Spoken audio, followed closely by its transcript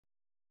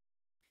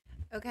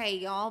Okay,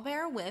 y'all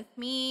bear with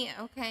me,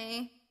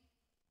 okay?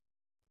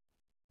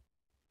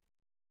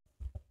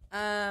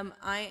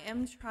 I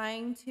am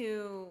trying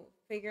to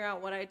figure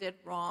out what I did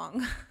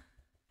wrong.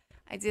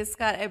 I just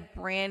got a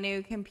brand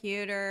new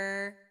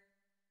computer,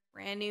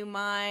 brand new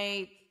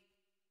mic,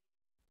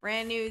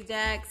 brand new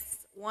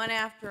decks, one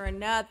after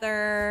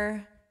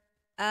another.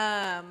 Look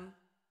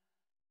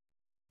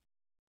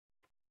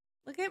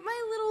at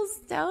my little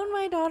stone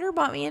my daughter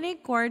bought me. Isn't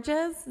it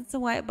gorgeous? It's a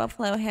white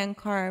buffalo hand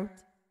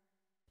carved.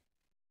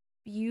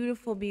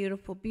 Beautiful,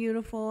 beautiful,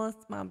 beautiful.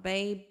 It's my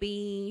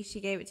baby.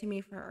 She gave it to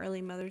me for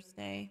early Mother's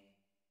Day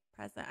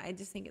present. I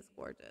just think it's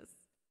gorgeous.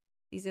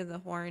 These are the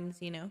horns,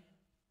 you know.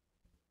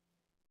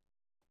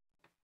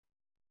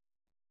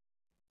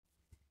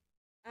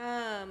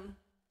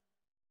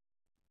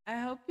 I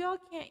hope y'all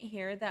can't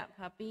hear that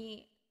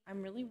puppy.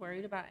 I'm really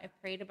worried about.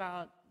 I've prayed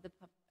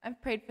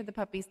for the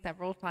puppy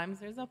several times.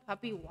 There's a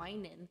puppy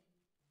whining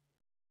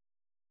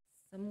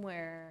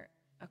somewhere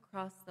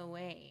across the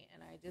way,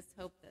 and I just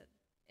hope that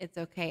it's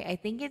okay. I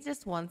think it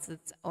just wants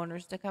its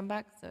owners to come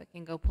back so it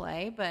can go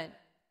play, but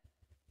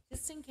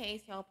just in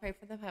case, y'all pray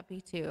for the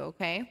puppy too,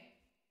 okay?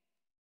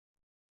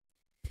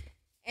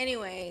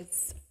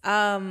 Anyways,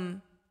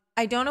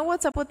 I don't know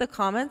what's up with the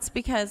comments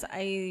because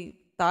I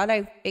thought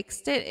I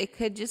fixed it. It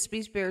could just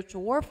be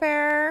spiritual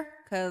warfare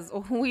because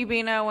we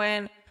be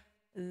knowing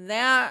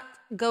that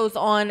goes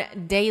on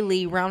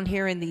daily around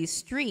here in these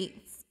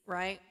streets,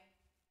 right?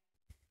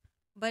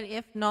 But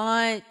if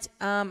not,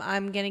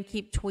 I'm going to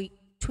keep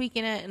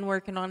tweaking it and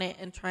working on it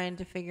and trying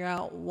to figure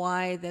out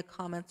why the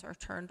comments are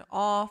turned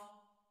off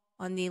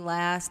on the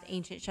last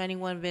Ancient Shining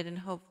One vid and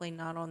hopefully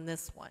not on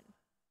this one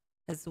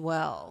as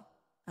well.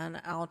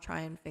 And I'll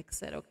try and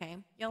fix it, okay?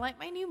 You like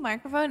my new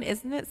microphone?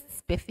 Isn't it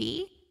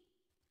spiffy?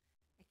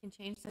 I can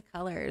change the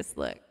colors.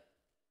 Look.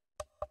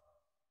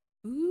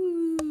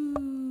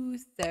 Ooh,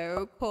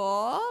 so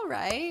cool,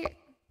 right?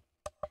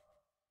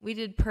 We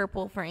did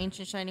purple for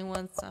Ancient Shining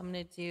One, so I'm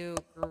going to do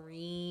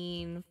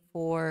green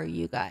for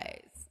you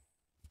guys.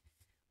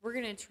 We're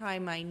going to try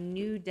my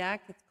new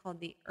deck. It's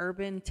called the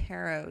Urban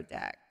Tarot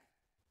deck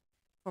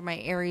for my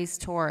Aries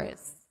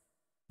Taurus.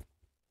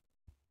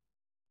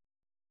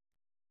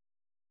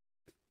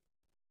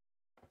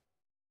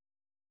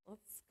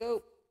 Let's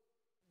scope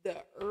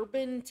the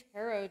Urban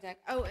Tarot deck.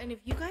 Oh, and if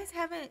you guys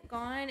haven't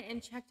gone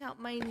and checked out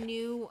my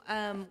new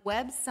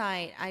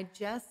website, I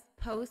just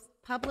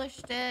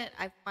published it.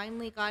 I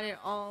finally got it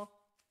all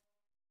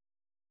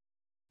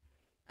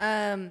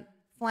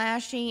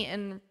flashy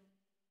and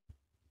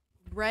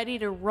ready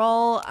to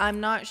roll.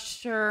 I'm not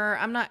sure.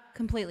 I'm not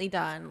completely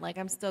done. Like,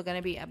 I'm still going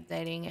to be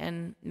updating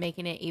and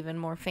making it even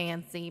more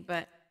fancy,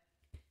 but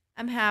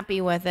I'm happy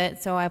with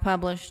it, so I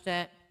published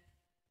it.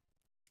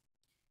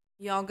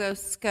 Y'all go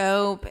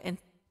scope and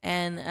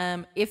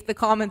if the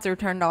comments are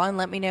turned on,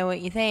 let me know what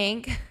you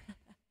think.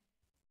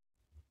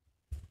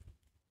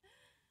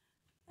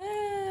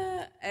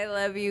 I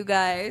love you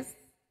guys.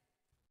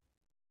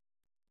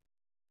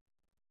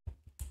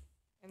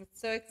 I'm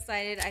so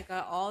excited. I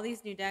got all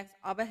these new decks.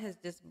 Abba has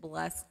just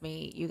blessed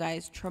me, you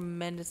guys,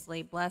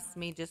 tremendously blessed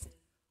me just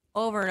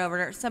over and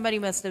over. Somebody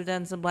must have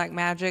done some black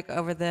magic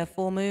over the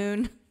full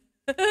moon.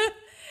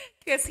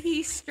 Because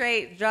he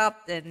straight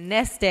dropped a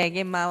nest egg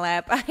in my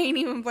lap. I ain't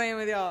even playing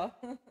with y'all.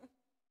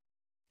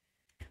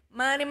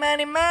 Money,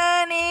 money,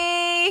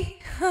 money.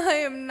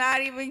 I am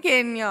not even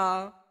kidding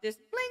y'all. Just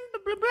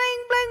bling, bling,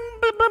 bling, bling,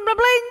 bling, bling,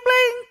 bling,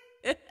 bling.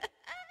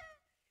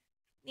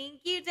 Thank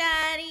you,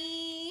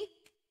 Daddy.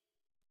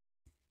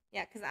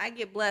 Yeah, because I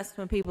get blessed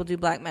when people do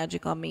black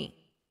magic on me.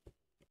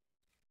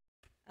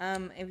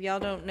 If y'all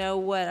don't know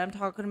what I'm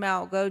talking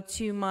about, go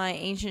to my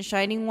Ancient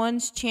Shining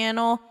Ones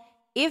channel.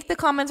 If the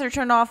comments are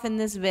turned off in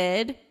this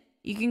vid,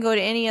 you can go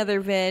to any other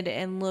vid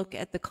and look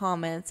at the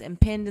comments. And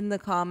pinned in the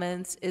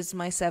comments is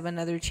my 7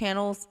 other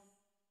channels.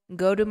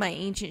 Go to my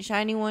Ancient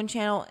Shining One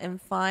channel and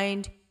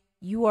find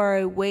You Are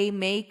a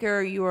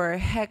Waymaker, You Are a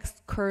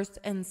Hex, Curse,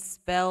 and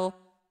Spell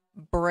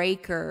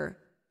Breaker.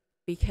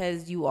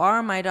 Because you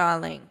are, my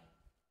darling.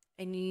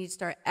 And you need to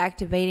start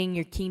activating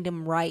your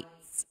kingdom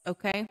rights,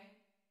 okay?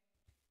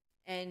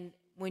 And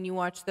when you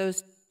watch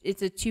those,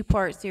 it's a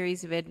 2-part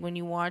series vid. When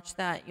you watch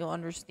that, you'll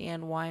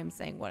understand why I'm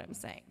saying what I'm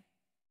saying.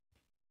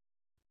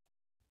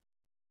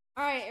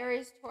 All right,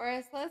 Aries,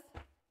 Taurus, ooh,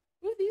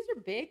 these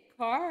are big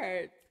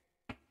cards.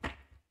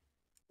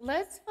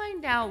 Let's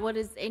find out what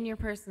is in your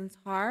person's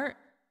heart.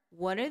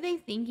 What are they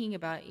thinking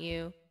about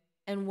you?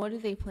 And what do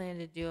they plan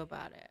to do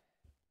about it?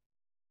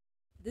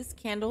 This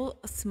candle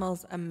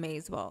smells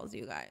amazeballs,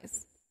 you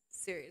guys.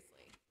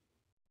 Seriously.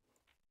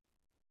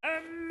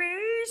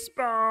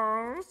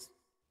 Amazeballs.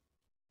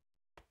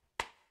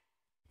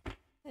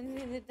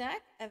 Cleansing the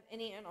deck of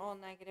any and all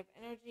negative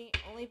energy.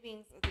 Only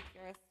beings of the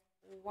purest,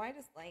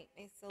 whitest light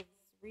may seal this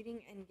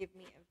reading and give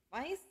me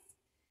advice.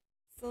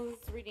 Seal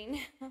this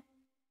reading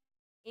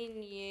in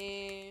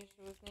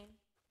Yeshua's name.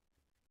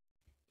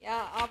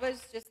 Yeah,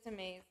 Abba's just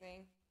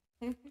amazing.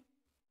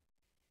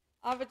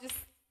 Abba just,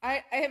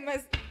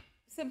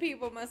 some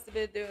people must have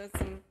been doing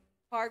some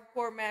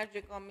hardcore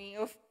magic on me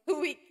over the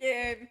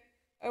weekend.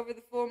 over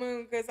the full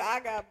moon because I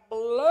got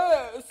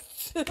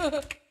blessed.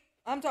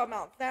 I'm talking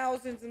about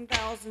thousands and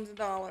thousands of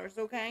dollars,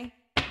 okay?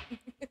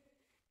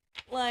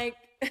 Like,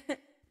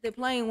 they're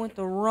playing with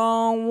the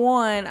wrong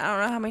one. I don't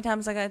know how many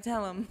times I gotta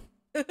tell them.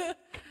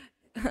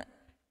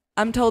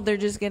 I'm told they're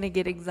just gonna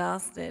get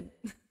exhausted.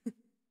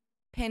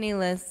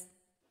 Penniless.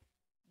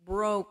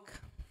 Broke.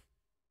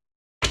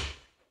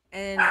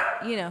 And,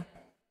 you know,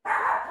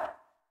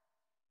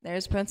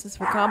 there's Princess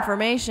for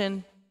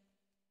confirmation.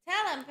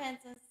 Tell him,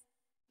 Princess.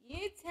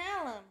 You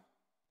tell him.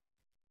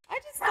 I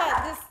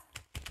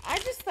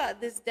just thought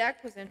this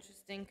deck was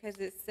interesting because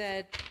it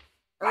said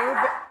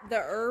the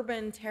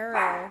urban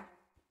tarot,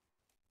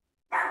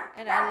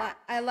 and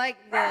I like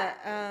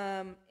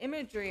the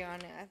imagery on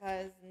it. I thought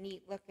it was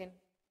neat looking.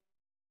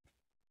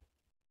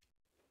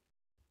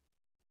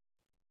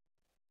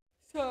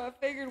 So I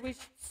figured we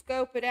should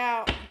scope it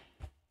out.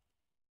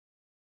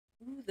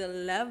 Ooh, the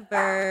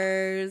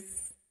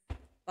Lovers.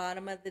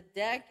 Bottom of the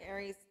deck,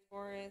 Aries,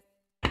 Taurus.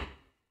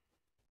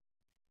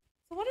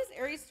 So what is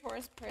Aries,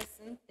 Taurus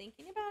person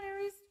thinking about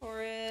Aries,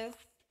 Taurus?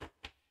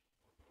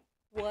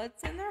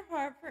 What's in their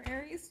heart for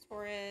Aries,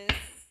 Taurus?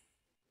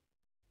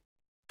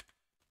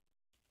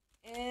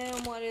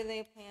 And what do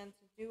they plan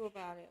to do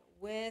about it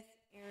with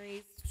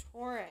Aries,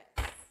 Taurus?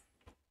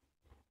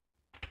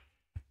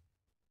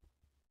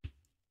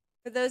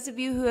 For those of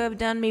you who have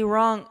done me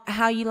wrong,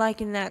 how you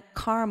liking that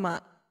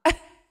karma?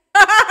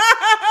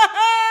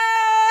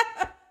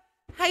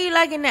 How you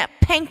liking that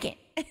pankin?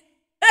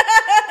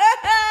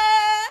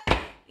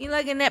 You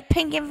liking that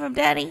pankin from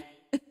daddy?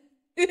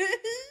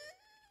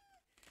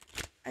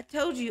 I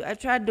told you, I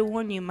tried to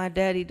warn you, my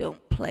daddy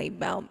don't play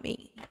about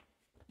me.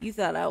 You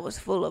thought I was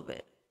full of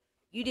it.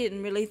 You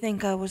didn't really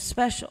think I was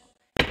special.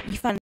 You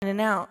finding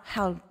out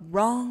how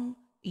wrong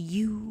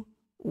you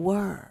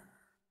were,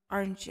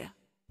 aren't you?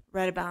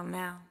 Right about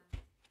now.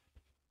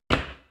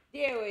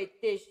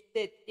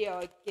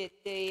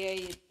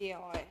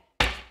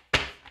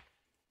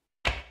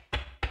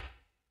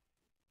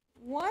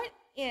 What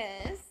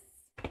is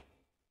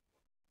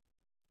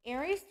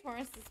Aries,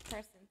 Taurus'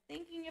 person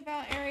thinking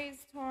about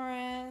Aries,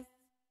 Taurus?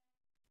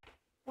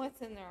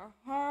 What's in their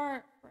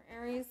heart for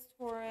Aries,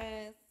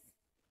 Taurus?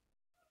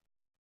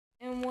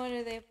 And what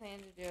do they plan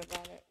to do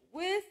about it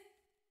with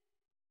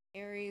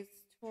Aries,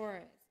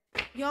 Taurus?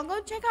 Y'all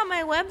go check out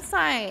my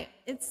website.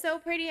 It's so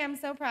pretty. I'm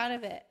so proud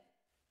of it.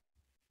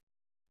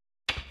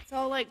 It's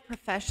all like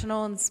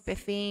professional and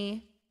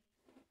spiffy.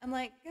 I'm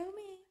like, go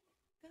me,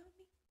 go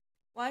me.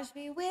 Watch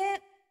me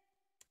whip.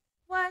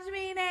 Watch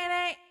me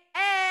nay.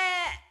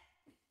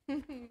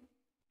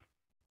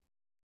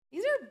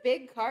 These are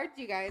big cards,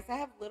 you guys. I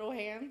have little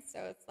hands,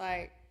 so it's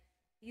like,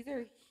 these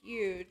are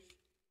huge.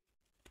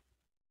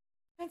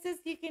 Princess,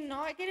 you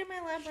cannot get in my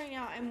lap right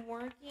now. I'm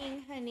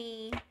working,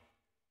 honey.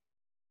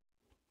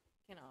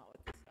 Cannot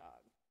with this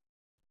dog.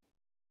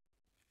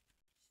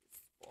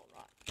 She's full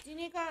rot. Do you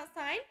need to go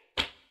outside?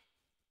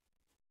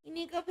 You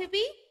need to go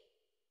pee-pee?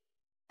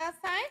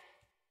 Outside?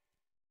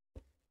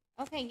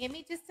 Okay, give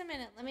me just a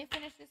minute. Let me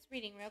finish this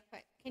reading real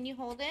quick. Can you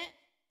hold it?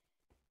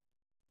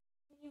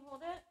 Can you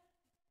hold it?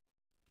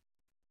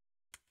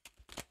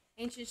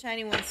 Ancient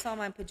Shiny One saw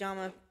my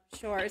pajama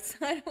shorts.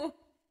 I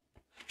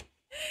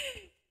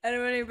don't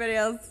want anybody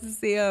else to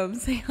see them.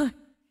 So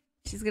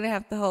she's going to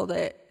have to hold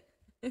it.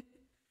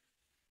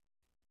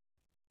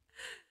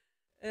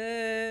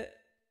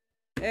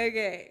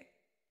 Okay.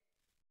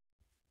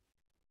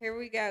 Here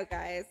we go,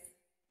 guys.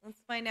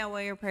 Let's find out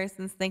what your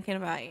person's thinking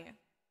about you.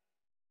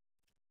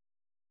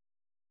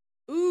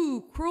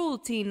 Ooh,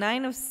 cruelty,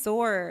 9 of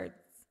Swords.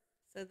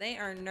 So they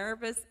are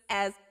nervous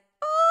as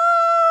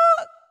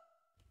fuck.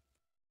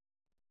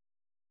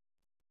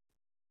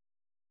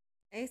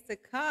 Ace of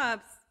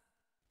Cups.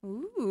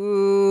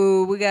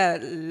 Ooh, we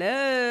got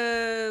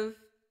love.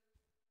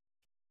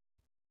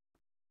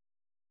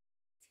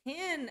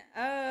 10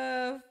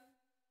 of...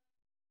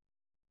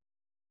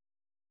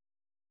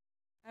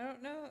 I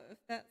don't know if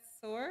that's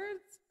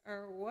swords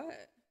or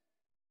what.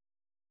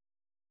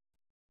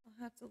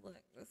 I'll have to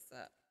look this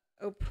up.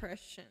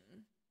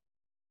 Oppression.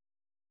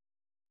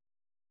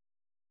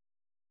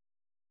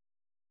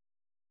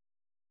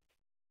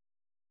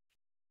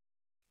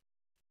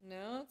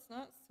 No, it's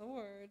not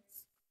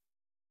swords.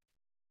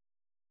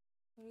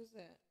 What is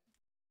it?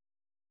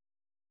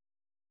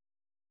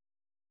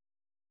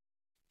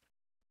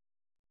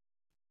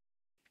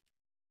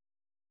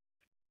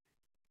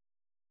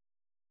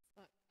 It's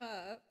not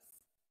cups.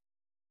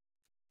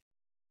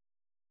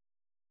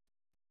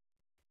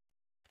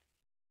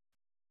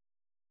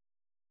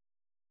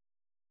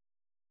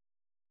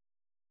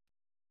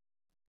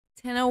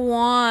 Ten of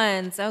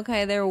Wands.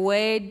 Okay, they're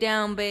way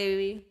down,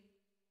 baby.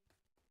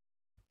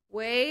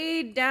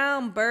 Way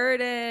down,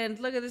 burdened.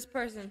 Look at this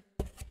person.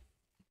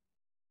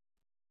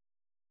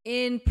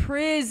 In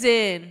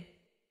prison.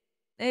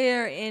 They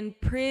are in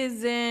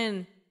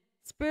prison.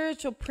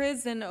 Spiritual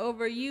prison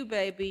over you,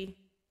 baby.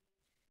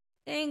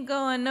 They ain't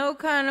going no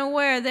kind of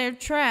where. They're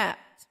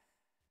trapped.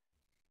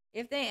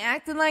 If they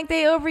acting like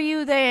they over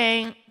you, they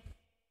ain't.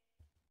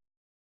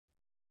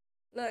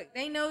 Look,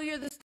 they know you're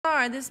the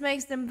star. This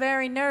makes them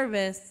very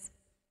nervous.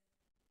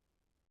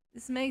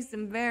 This makes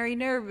them very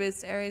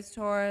nervous, Aries,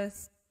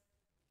 Taurus.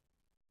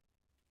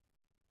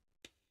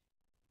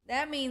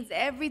 That means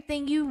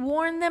everything you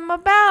warned them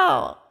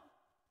about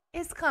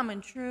is coming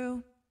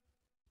true.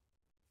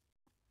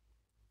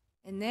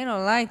 And they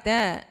don't like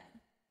that.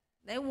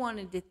 They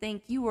wanted to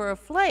think you were a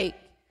flake.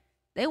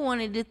 They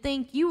wanted to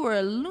think you were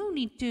a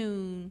Looney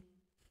Tune.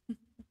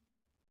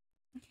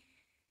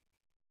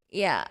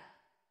 Yeah.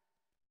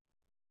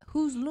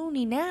 Who's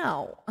loony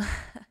now?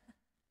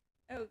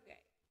 Okay.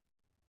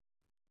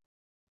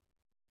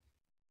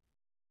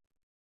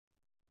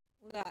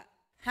 We got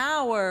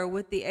power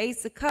with the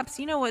Ace of Cups.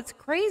 You know what's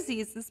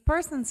crazy is this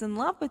person's in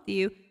love with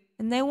you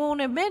and they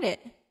won't admit it.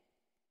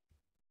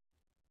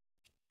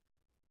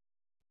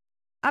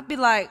 I'd be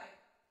like,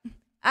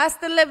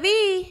 hasta la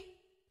vie.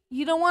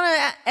 You don't want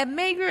to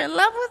admit you're in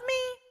love with me?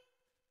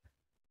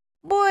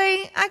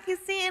 Boy, I can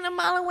see it a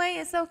mile away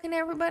and so can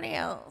everybody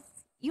else.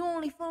 You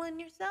only fooling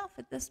yourself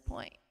at this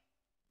point.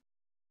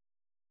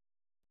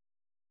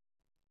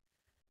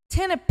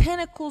 Ten of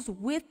Pentacles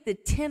with the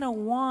Ten of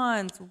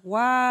Wands.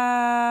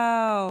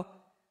 Wow.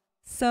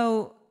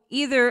 So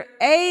either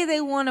A,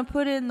 they want to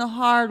put in the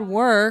hard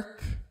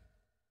work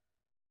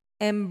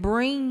and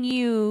bring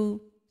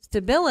you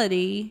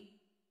stability,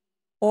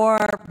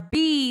 or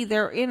B,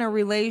 they're in a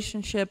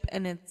relationship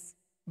and it's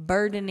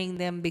burdening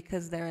them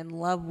because they're in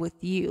love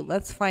with you.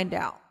 Let's find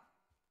out.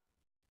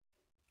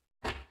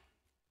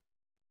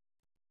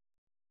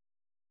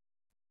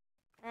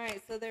 All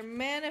right, so they're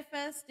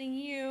manifesting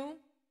you,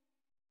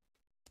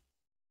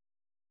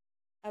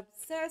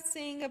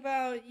 obsessing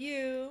about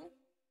you,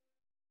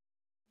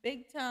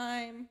 big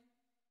time,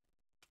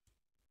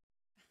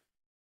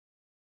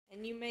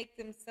 and you make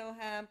them so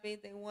happy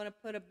they want to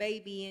put a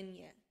baby in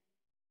you.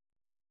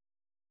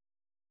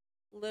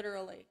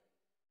 Literally.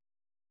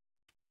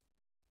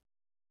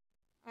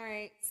 All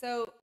right,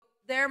 so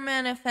they're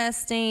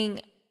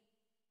manifesting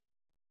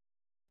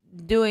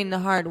doing the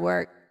hard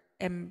work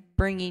and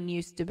bringing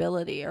you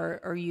stability,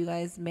 or are you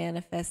guys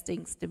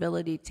manifesting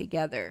stability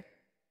together?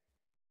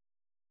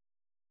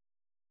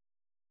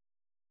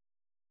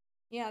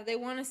 Yeah, they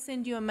want to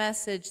send you a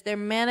message. They're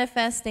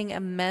manifesting a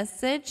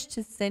message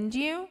to send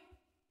you.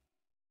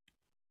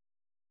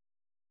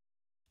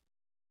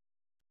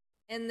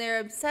 And they're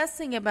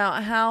obsessing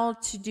about how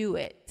to do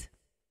it.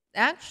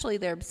 Actually,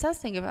 they're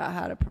obsessing about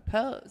how to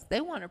propose.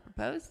 They want to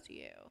propose to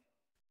you.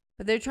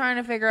 But they're trying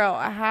to figure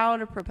out how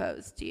to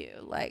propose to you.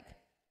 Like,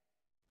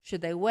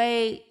 should they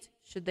wait?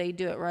 Should they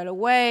do it right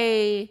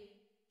away?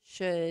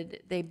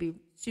 Should they be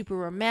super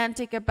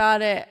romantic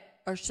about it?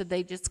 Or should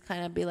they just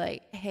kind of be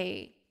like,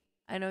 hey,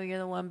 I know you're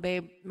the one,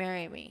 babe,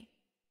 marry me.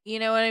 You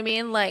know what I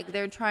mean? Like,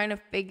 they're trying to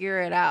figure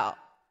it out.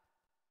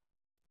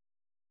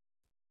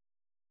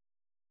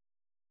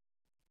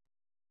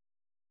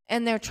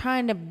 And they're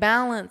trying to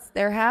balance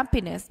their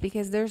happiness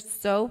because they're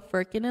so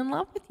freaking in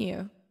love with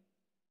you.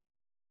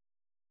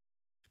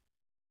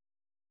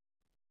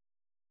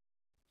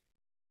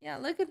 Yeah,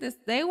 look at this.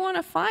 They want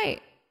to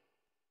fight.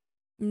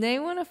 They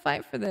want to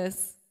fight for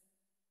this.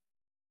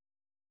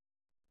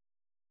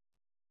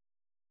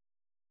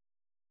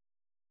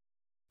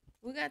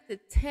 We got the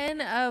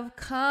 10 of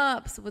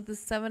Cups with the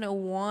 7 of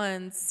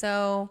Wands.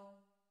 So,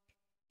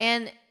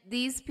 and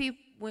these people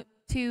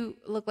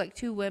look like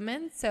two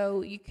women.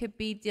 So you could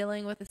be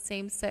dealing with a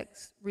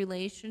same-sex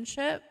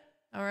relationship.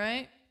 All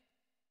right.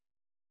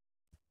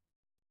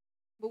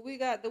 But we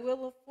got the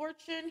Wheel of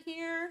Fortune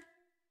here.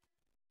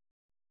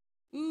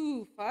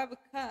 Ooh, 5 of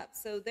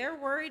Cups. So they're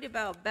worried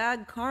about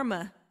bad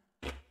karma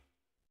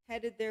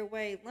headed their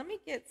way. Let me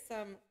get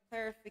some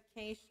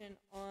clarification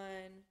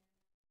on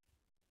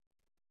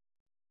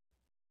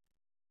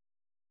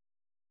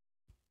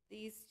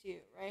these two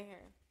right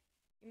here.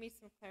 Give me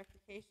some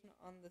clarification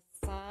on the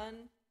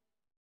Sun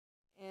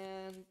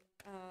and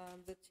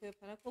the Two of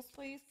Pentacles,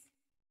 please.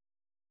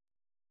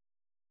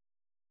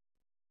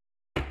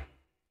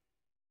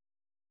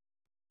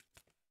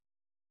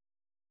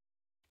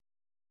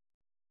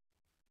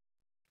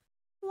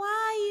 Why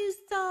are you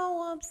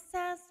so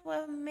obsessed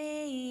with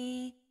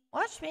me?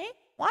 Watch me,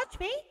 watch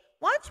me,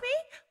 watch me,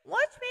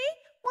 watch me,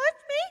 watch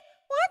me,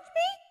 watch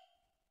me.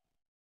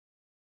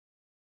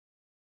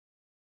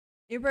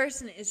 Your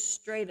person is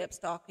straight up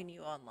stalking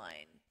you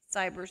online.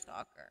 Cyber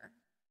stalker.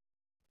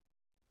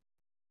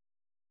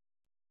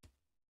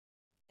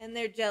 And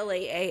they're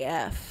jelly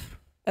AF.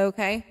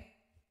 Okay?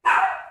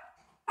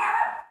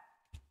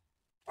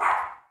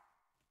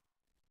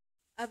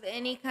 Of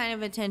any kind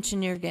of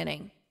attention you're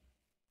getting.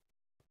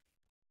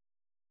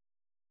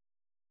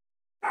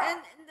 And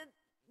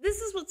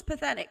this is what's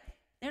pathetic.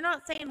 They're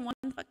not saying one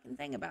fucking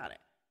thing about it.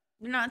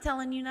 They're not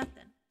telling you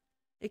nothing.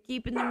 They're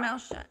keeping their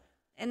mouth shut.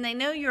 And they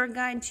know you're a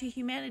guide to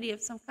humanity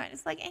of some kind.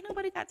 It's like, ain't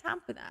nobody got time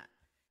for that.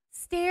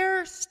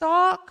 Stare,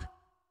 stalk,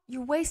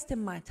 you're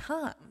wasting my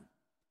time.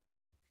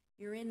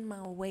 You're in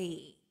my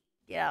way.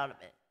 Get out of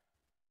it.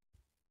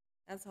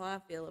 That's how I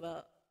feel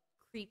about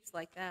creeps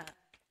like that.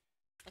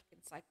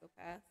 Fucking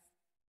psychopaths.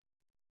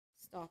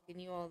 Stalking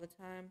you all the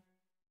time.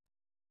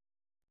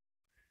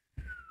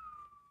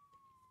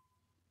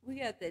 We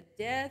got the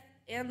Death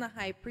and the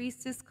High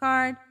Priestess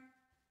card.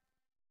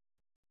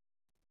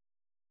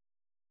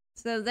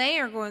 So they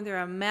are going through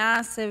a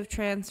massive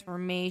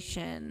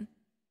transformation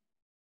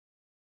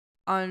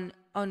on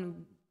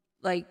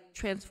like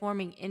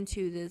transforming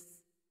into this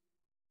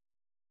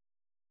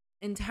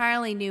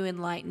entirely new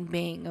enlightened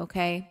being,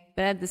 okay?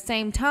 But at the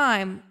same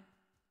time,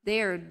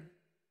 they're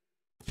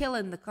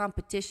killing the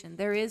competition.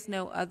 There is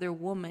no other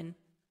woman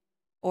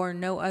or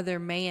no other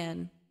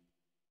man,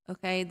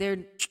 okay?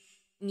 They're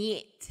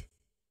yet.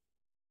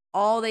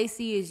 All they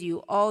see is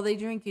you. All they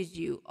drink is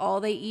you.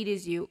 All they eat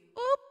is you.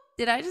 Oop,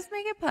 did I just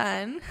make a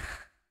pun?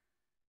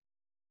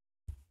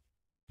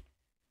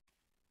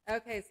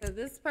 Okay, so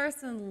this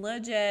person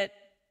legit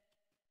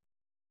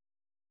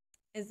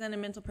is then a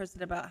mental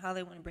person about how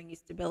they want to bring you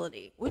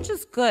stability, which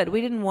is good.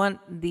 We didn't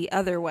want the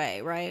other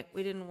way, right?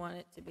 We didn't want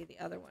it to be the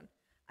other one.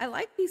 I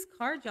like these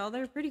cards, y'all.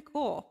 They're pretty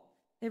cool.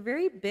 They're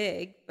very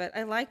big, but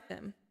I like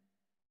them.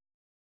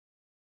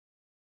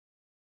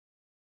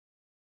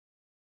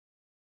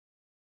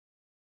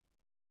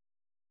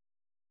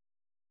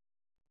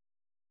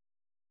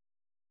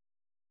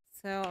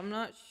 So I'm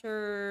not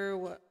sure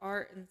what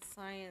art and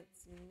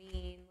science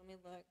mean. Let me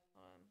look.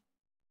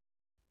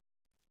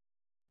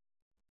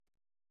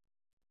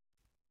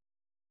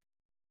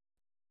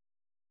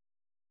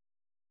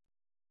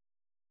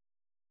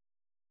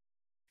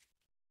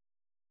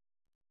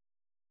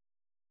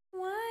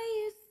 Why are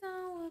you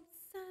so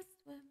obsessed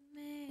with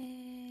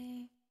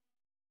me?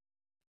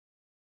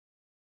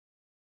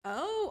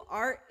 Oh,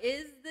 art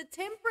is the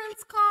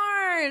Temperance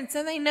card.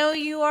 So they know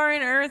you are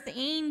an Earth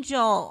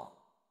angel.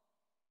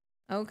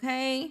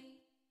 Okay.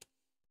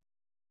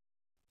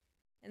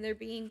 And they're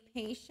being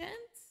patient.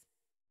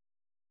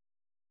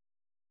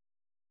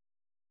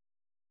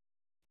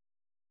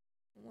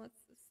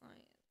 What's the science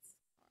card?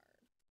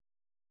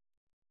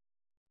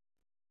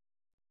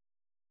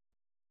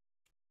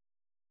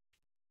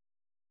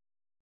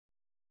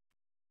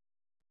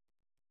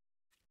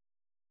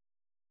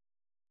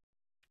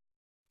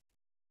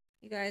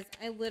 You guys,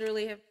 I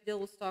literally have to deal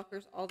with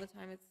stalkers all the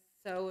time. It's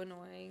so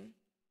annoying.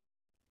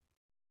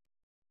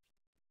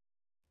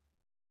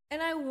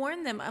 And I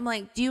warn them. I'm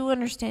like, do you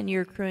understand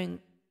you're accruing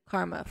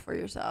karma for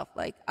yourself?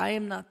 Like, I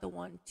am not the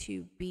one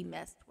to be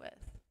messed with.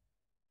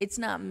 It's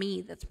not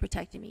me that's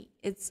protecting me.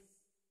 It's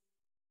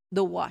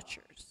the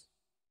Watchers.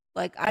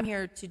 Like, I'm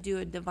here to do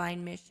a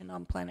divine mission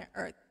on planet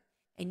Earth,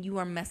 and you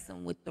are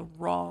messing with the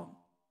wrong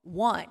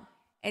one.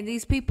 And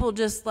these people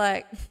just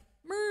like,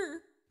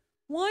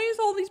 why is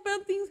all these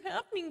bad things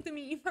happening to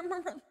me?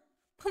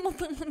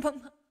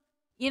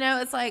 You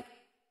know, it's like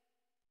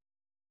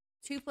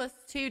 2 plus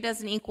 2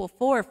 doesn't equal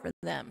 4 for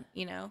them,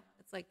 you know?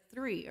 It's like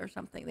 3 or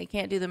something. They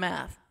can't do the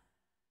math.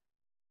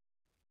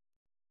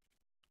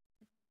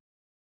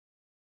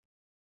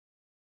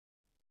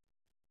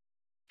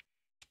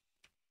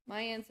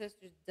 My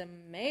ancestors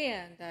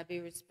demand I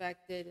be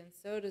respected, and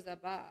so does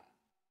Abba.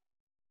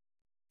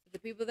 The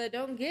people that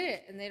don't get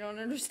it and they don't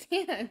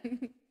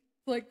understand.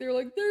 Like, they're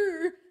like,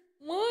 they're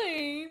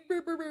mine.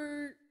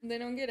 And they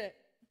don't get it.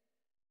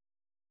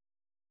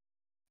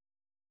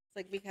 It's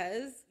like,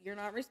 because you're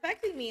not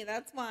respecting me.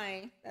 That's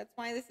why. That's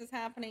why this is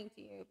happening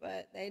to you.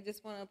 But they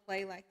just want to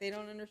play like they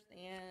don't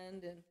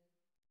understand. And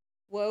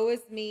woe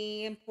is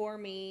me and poor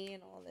me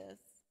and all this.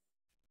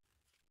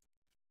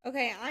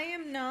 Okay, I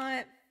am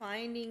not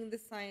finding the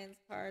science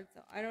card,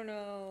 so I don't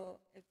know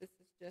if this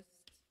is just...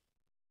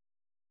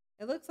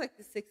 It looks like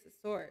the 6 of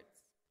Swords.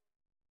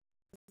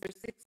 There's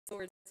 6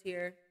 swords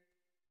here.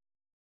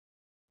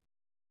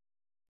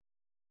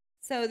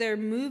 So they're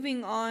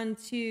moving on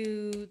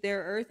to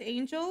their Earth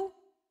Angel.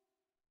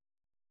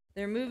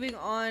 They're moving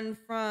on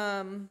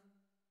from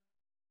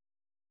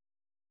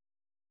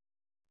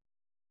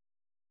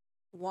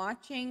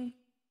watching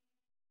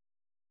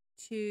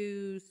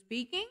to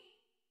speaking.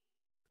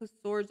 Because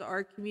swords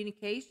are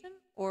communication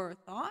or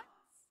thoughts.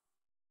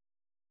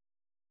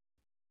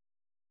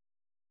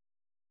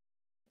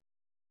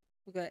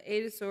 We got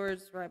 8 of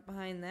Swords right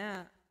behind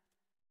that.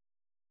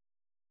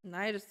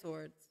 Knight of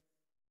Swords.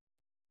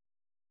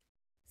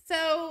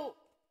 So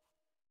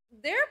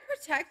they're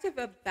protective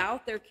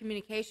about their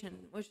communication,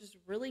 which is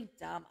really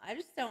dumb. I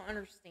just don't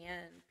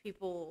understand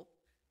people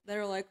that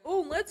are like,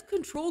 oh, let's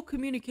control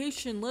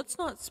communication. Let's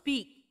not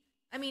speak.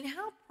 I mean,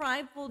 how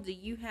prideful do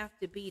you have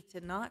to be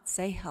to not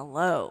say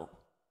hello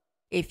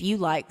if you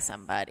like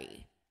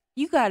somebody?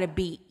 You got to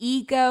be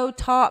ego,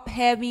 top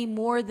heavy,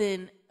 more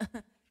than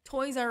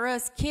Toys R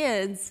Us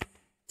kids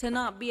to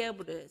not be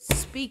able to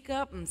speak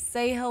up and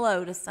say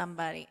hello to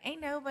somebody.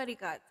 Ain't nobody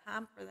got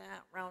time for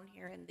that around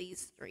here in these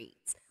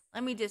streets.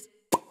 Let me just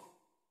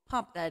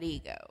pump that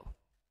ego.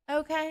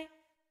 Okay?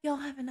 Y'all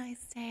have a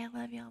nice day. I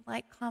love y'all.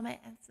 Like, comment,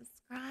 and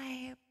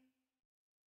subscribe.